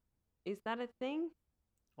mean, is that a thing?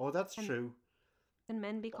 Oh, that's And- true. Can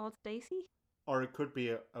men be called Stacy? Or it could be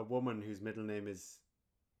a woman whose middle name is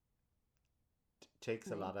Takes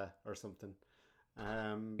a Lotta or something.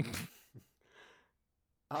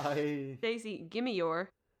 Stacy, give me your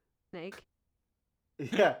snake.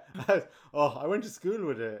 Yeah. I went to school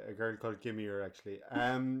with a girl called Gimmier, actually.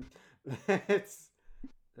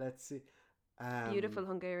 Let's see. Beautiful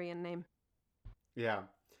Hungarian name. Yeah.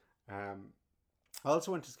 I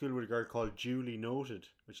also went to school with a girl called Julie Noted,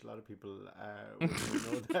 which a lot of people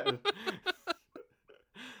wouldn't know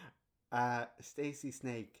that. Stacy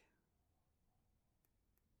Snake.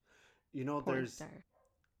 You know, Porn there's. star.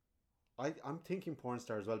 I'm thinking porn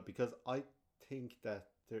star as well because I think that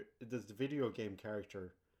there's the video game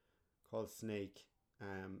character called Snake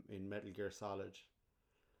in Metal Gear Solid.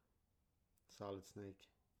 Solid Snake.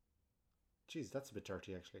 Jeez, that's a bit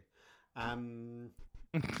dirty actually.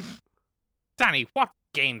 Danny, what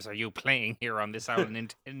games are you playing here on this old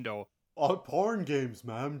Nintendo? Oh, porn games,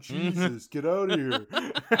 ma'am. Jesus, get out of here.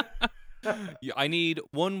 I need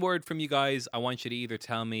one word from you guys. I want you to either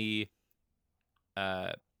tell me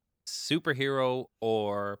superhero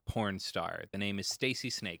or porn star. The name is Stacy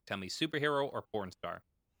Snake. Tell me superhero or porn star.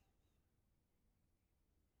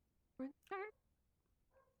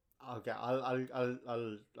 Okay, I'll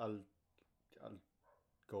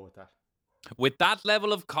go with that. With that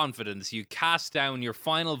level of confidence, you cast down your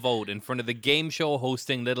final vote in front of the game show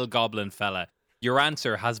hosting little goblin fella. Your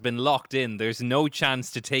answer has been locked in. There's no chance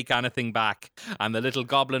to take anything back. And the little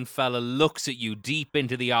goblin fella looks at you deep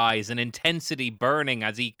into the eyes, an intensity burning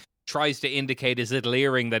as he tries to indicate his little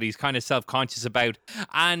earring that he's kind of self-conscious about.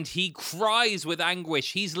 And he cries with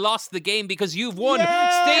anguish. He's lost the game because you've won.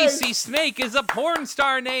 Yes! Stacy Snake is a porn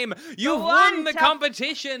star name. You've Go won on, the Chuck.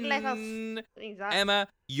 competition. Let us. Exactly. Emma,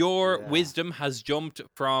 your Yeah. wisdom has jumped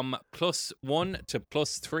from +1 to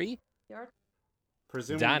 +3.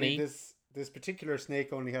 Presumably, Danny. this particular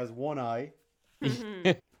snake only has one eye.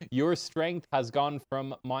 Your strength has gone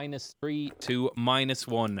from -3 to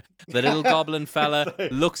 -1. The little goblin fella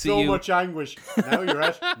looks so at you. much anguish. Now you're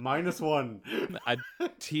at -1. A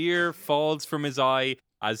tear falls from his eye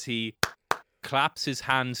as he claps his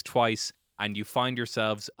hands twice, and you find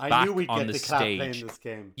yourselves I back knew we'd on get the the clap stage. playing this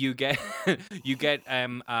game. You get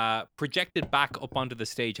projected back up onto the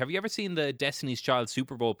stage. Have you ever seen the Destiny's Child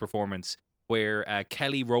Super Bowl performance where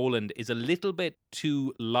Kelly Rowland is a little bit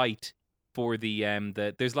too light for the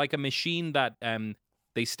there's like a machine that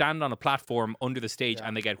they stand on a platform under the stage Yeah.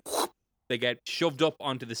 and they get shoved up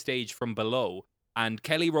onto the stage from below. And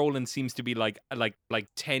Kelly Rowland seems to be like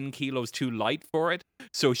 10 kilos too light for it,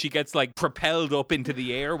 so she gets like propelled up into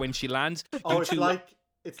the air when she lands. Oh, You it's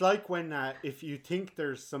two- like when if you think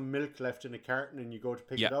there's some milk left in a carton and you go to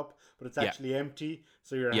pick Yeah. it up, but it's Yeah. actually empty,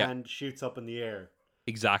 so your Yeah. hand shoots up in the air.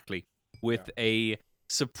 Exactly. With a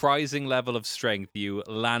surprising level of strength, you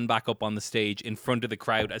land back up on the stage in front of the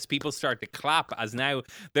crowd as people start to clap. As now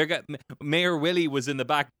Mayor Willie was in the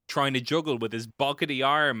back trying to juggle with his buckety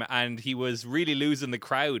arm, and he was really losing the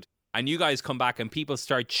crowd. And you guys come back, and people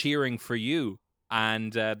start cheering for you.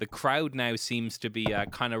 And the crowd now seems to be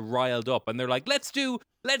kind of riled up, and they're like, "Let's do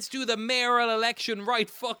the mayoral election right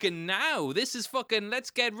fucking now. This is fucking.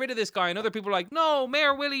 Let's get rid of this guy." And other people are like, "No,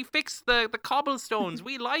 Mayor Willie, fix the cobblestones.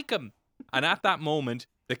 We like him." And at that moment,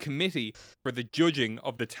 the committee for the judging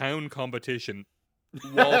of the town competition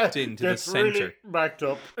walked into the Gets center. really backed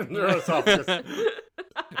up in their office.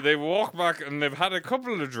 They walk back and they've had a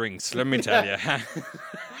couple of drinks. Let me tell you,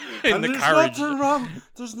 in And the there's carriage. nothing wrong.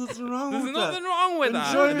 There's nothing wrong There's with nothing that. wrong with that.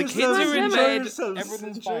 Enjoy The kids yourselves, are in enjoy bed. yourselves,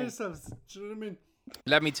 Everything's enjoy fine. yourselves. Do you know what I mean?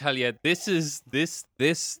 Let me tell you, this is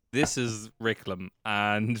Ricklem,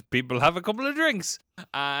 and people have a couple of drinks,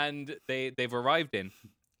 and they've arrived in,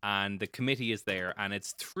 and the committee is there, and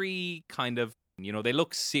it's three kind of, they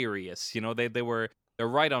look serious, they're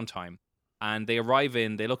right on time, and they arrive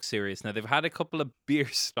in, they look serious. Now they've had a couple of beer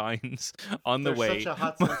steins on the They're way. such a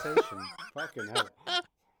hot sensation. Fucking hell.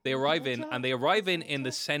 They arrive in, and they arrive in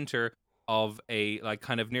the center of a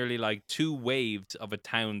kind of nearly like two waves of a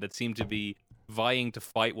town that seem to be vying to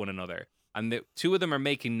fight one another. And the two of them are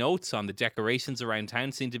making notes on the decorations around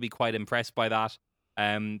town, seem to be quite impressed by that.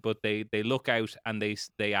 But they look out and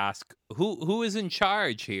they ask, who is in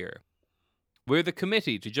charge here? We're the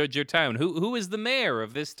committee to judge your town. Who is the mayor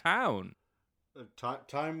of this town?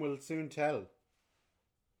 Time will soon tell.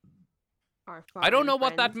 I don't know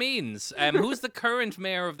what that means. Who's the current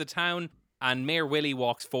mayor of the town? And Mayor Willie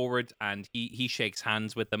walks forward and he shakes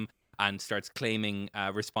hands with them and starts claiming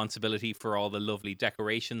responsibility for all the lovely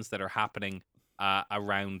decorations that are happening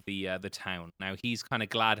around the town. Now he's kind of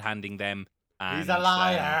glad handing them. And, He's a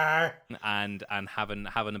liar. And having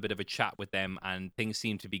a bit of a chat with them, and things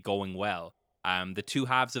seem to be going well. The two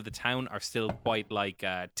halves of the town are still quite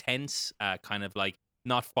tense, kind of like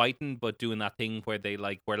not fighting, but doing that thing where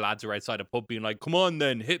where lads are outside a pub being like, "Come on,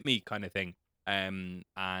 then hit me," kind of thing. And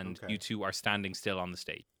Okay. you two are standing still on the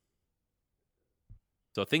stage.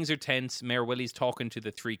 So things are tense. Mayor Willie's talking to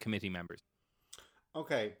the three committee members.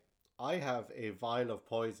 Okay, I have a vial of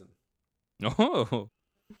poison. Oh,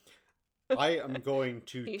 I am going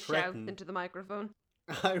to He shouts threaten. into the microphone.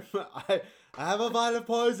 I have a vial of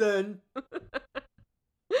poison.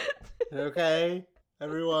 Okay,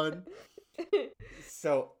 everyone.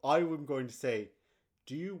 So I am going to say,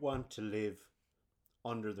 do you want to live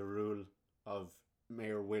under the rule of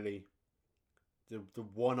Mayor Willie? The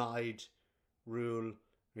one-eyed rule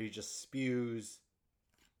where he just spews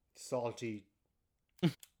salty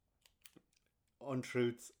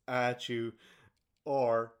untruths at you,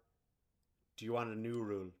 or do you want a new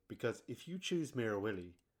rule? Because if you choose Mayor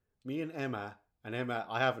Willie, me and Emma And Emma,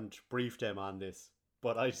 I haven't briefed Emma on this,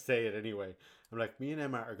 but I say it anyway. I'm like, me and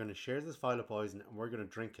Emma are going to share this vial of poison and we're going to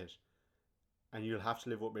drink it. And you'll have to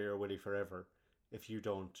live with Mayor Willie forever if you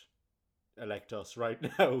don't elect us right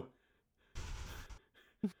now.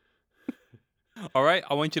 All right,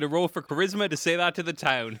 I want you to roll for charisma to say that to the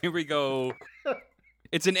town. Here we go.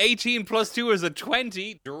 It's an 18 plus 2 is a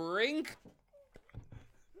 20. Drink.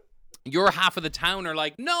 Your half of the town are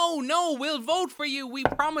like, no, we'll vote for you. We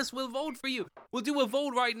promise we'll vote for you. We'll do a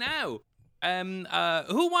vote right now.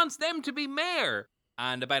 Who wants them to be mayor?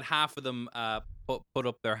 And about half of them put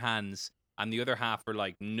up their hands. And the other half are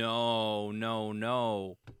like, no.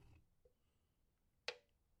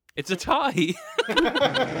 It's a tie. You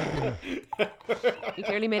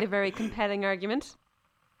clearly made a very compelling argument.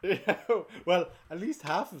 Yeah, well, at least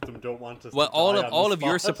half of them don't want us. Well, to all of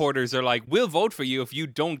your spot. supporters are like, we'll vote for you if you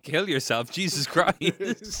don't kill yourself. Jesus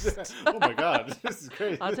Christ. Oh my God, this is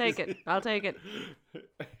crazy. I'll take it.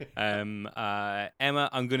 Emma,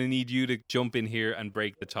 I'm going to need you to jump in here and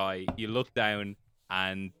break the tie. You look down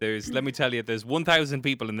and let me tell you, there's 1,000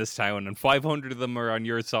 people in this town and 500 of them are on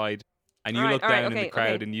your side. And you look down in the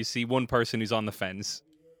crowd and you see one person who's on the fence.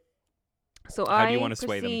 So how do you want to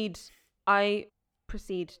sway them? I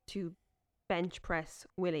proceed to bench press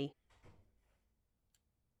Willie.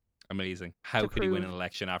 Amazing. How could he win an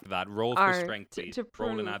election after that? Roll for strength, please. To Roll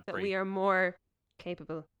prove an ad that three. we are more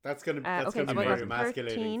capable. That's gonna so be I got very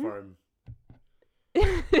emasculating 13. for him.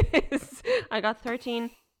 I got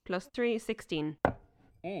 13 plus 3, 16.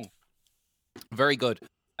 Very good.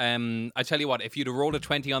 I tell you what, if you'd have rolled a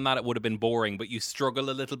 20 on that, it would have been boring, but you struggle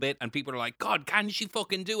a little bit and people are like, God, can she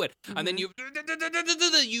fucking do it? And then you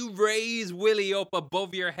raise Willie up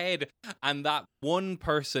above your head and that one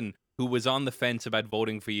person who was on the fence about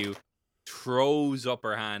voting for you throws up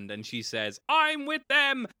her hand and she says, I'm with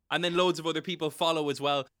them. And then loads of other people follow as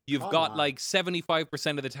well. You've got like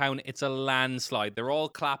 75% of the town. It's a landslide. They're all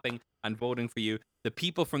clapping and voting for you. The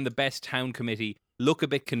people from the Best Town Committee look a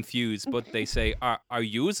bit confused, but they say, are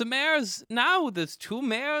you the mayors now? There's 2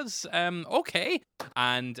 mayors? Okay.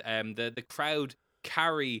 And the crowd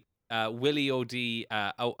carry Willie O'D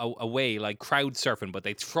away like crowd surfing, but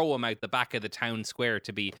they throw him out the back of the town square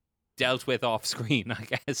to be dealt with off screen, I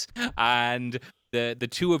guess. And the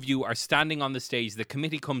 2 of you are standing on the stage. The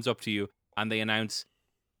committee comes up to you and they announce,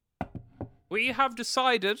 we have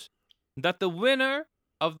decided that the winner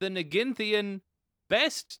of the Naginthian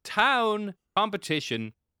Best Town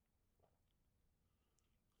competition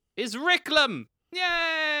is Ricklum.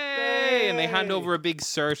 Yay! And they hand over a big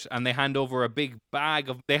cert and they hand over a big bag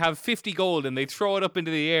of, they have 50 gold and they throw it up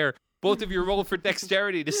into the air. Both of you roll for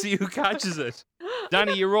dexterity to see who catches it.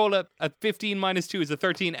 Danny, you roll at 15 minus 2 is a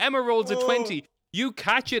 13. Emma rolls a 20. You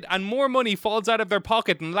catch it and more money falls out of their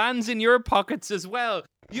pocket and lands in your pockets as well.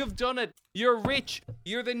 You've done it. You're rich.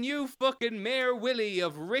 You're the new fucking Mayor Willie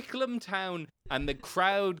of Ricklum Town. And the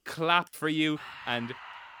crowd clap for you and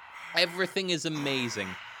everything is amazing.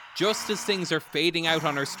 Just as things are fading out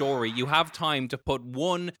on our story, you have time to put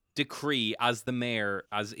one decree as the mayor,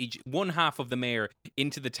 as one half of the mayor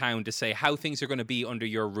into the town to say how things are going to be under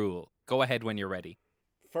your rule. Go ahead when you're ready.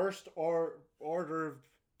 First order of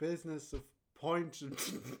business of point and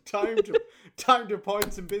time to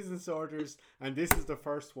points and business orders, and this is the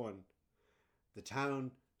first one. The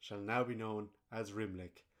town shall now be known as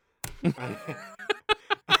Rimlick.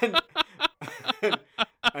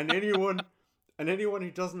 And anyone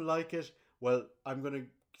who doesn't like it, well, I'm going to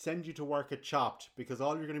send you to work at Chopped because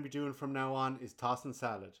all you're going to be doing from now on is tossing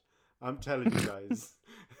salad. I'm telling you guys.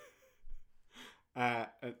 And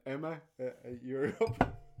Emma, you're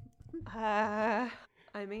up.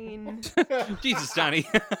 I mean, Jesus, Danny.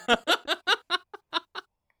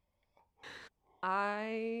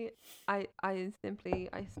 I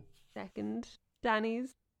second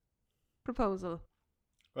Danny's proposal.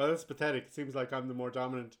 Well, that's pathetic. It seems like I'm the more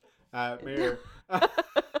dominant mayor.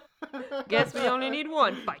 Guess we only need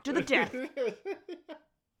one fight to the death.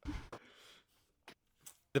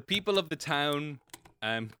 The people of the town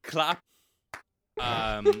clap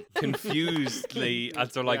confusedly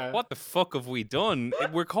as they're like, what the fuck have we done?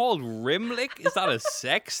 We're called Rimlick? Is that a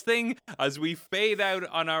sex thing? As we fade out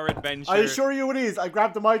on our adventure. I assure you it is. I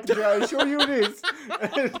grabbed the mic and said, I assure you it is.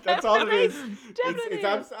 That's all it is.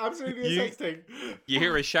 It's absolutely a sex thing. You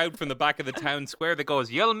hear a shout from the back of the town square that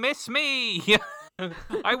goes, you'll miss me.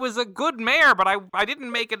 I was a good mayor, but I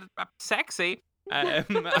didn't make it sexy.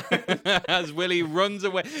 As Willie runs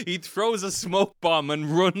away, he throws a smoke bomb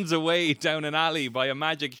and runs away down an alley by a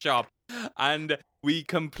magic shop, and we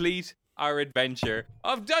complete our adventure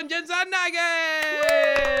of Dungeons and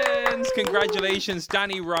Naggins. Congratulations,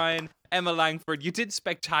 Danny Ryan. Emma Langford, you did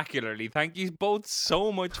spectacularly. Thank you both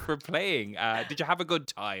so much for playing. Did you have a good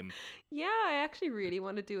time? Yeah, I actually really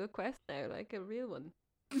want to do a quest now, like a real one.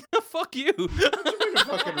 Fuck you. What do you mean a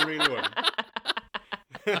fucking real one?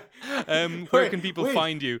 Where Wait, can people wait.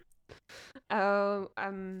 find you? Oh,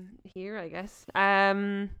 here, I guess.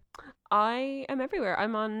 I am everywhere.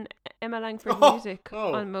 I'm on Emma Langford Music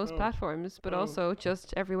on most platforms, but also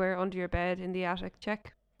just everywhere under your bed, in the attic.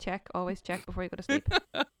 Check, always check before you go to sleep.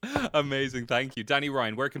 Amazing, thank you. Danny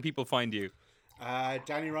Ryan, where can people find you?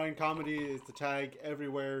 Danny Ryan Comedy is the tag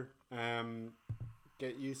everywhere.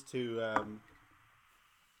 Get used to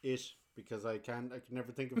it, because I can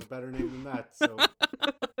never think of a better name than that. So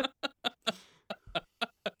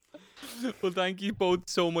Well, thank you both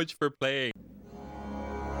so much for playing.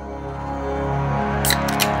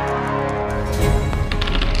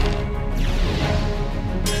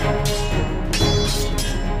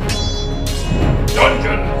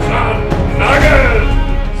 Dungeons and Nuggets!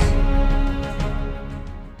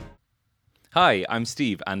 Hi, I'm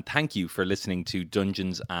Steve, and thank you for listening to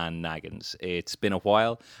Dungeons and Naggins. It's been a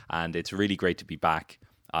while, and it's really great to be back.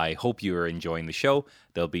 I hope you are enjoying the show.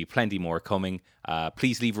 There'll be plenty more coming.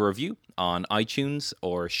 Please leave a review on iTunes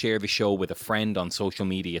or share the show with a friend on social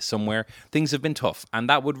media somewhere. Things have been tough, and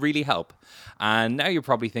that would really help. And now you're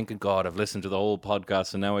probably thinking, God, I've listened to the whole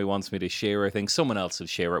podcast, and now he wants me to share a thing. Someone else will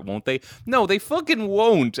share it, won't they? No, they fucking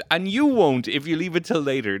won't, and you won't if you leave it till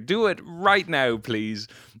later. Do it right now, please.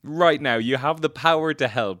 Right now. You have the power to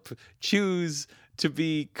help. Choose to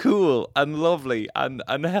be cool and lovely and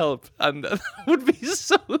help, and that would be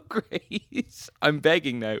so great. I'm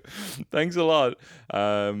begging now. Thanks a lot.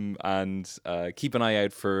 And keep an eye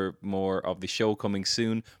out for more of the show coming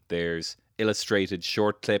soon. There's illustrated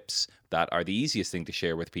short clips that are the easiest thing to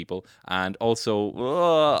share with people, and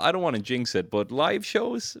also I don't want to jinx it, but live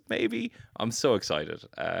shows maybe. I'm so excited.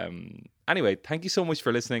 Anyway, thank you so much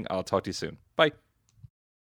for listening. I'll talk to you soon. Bye.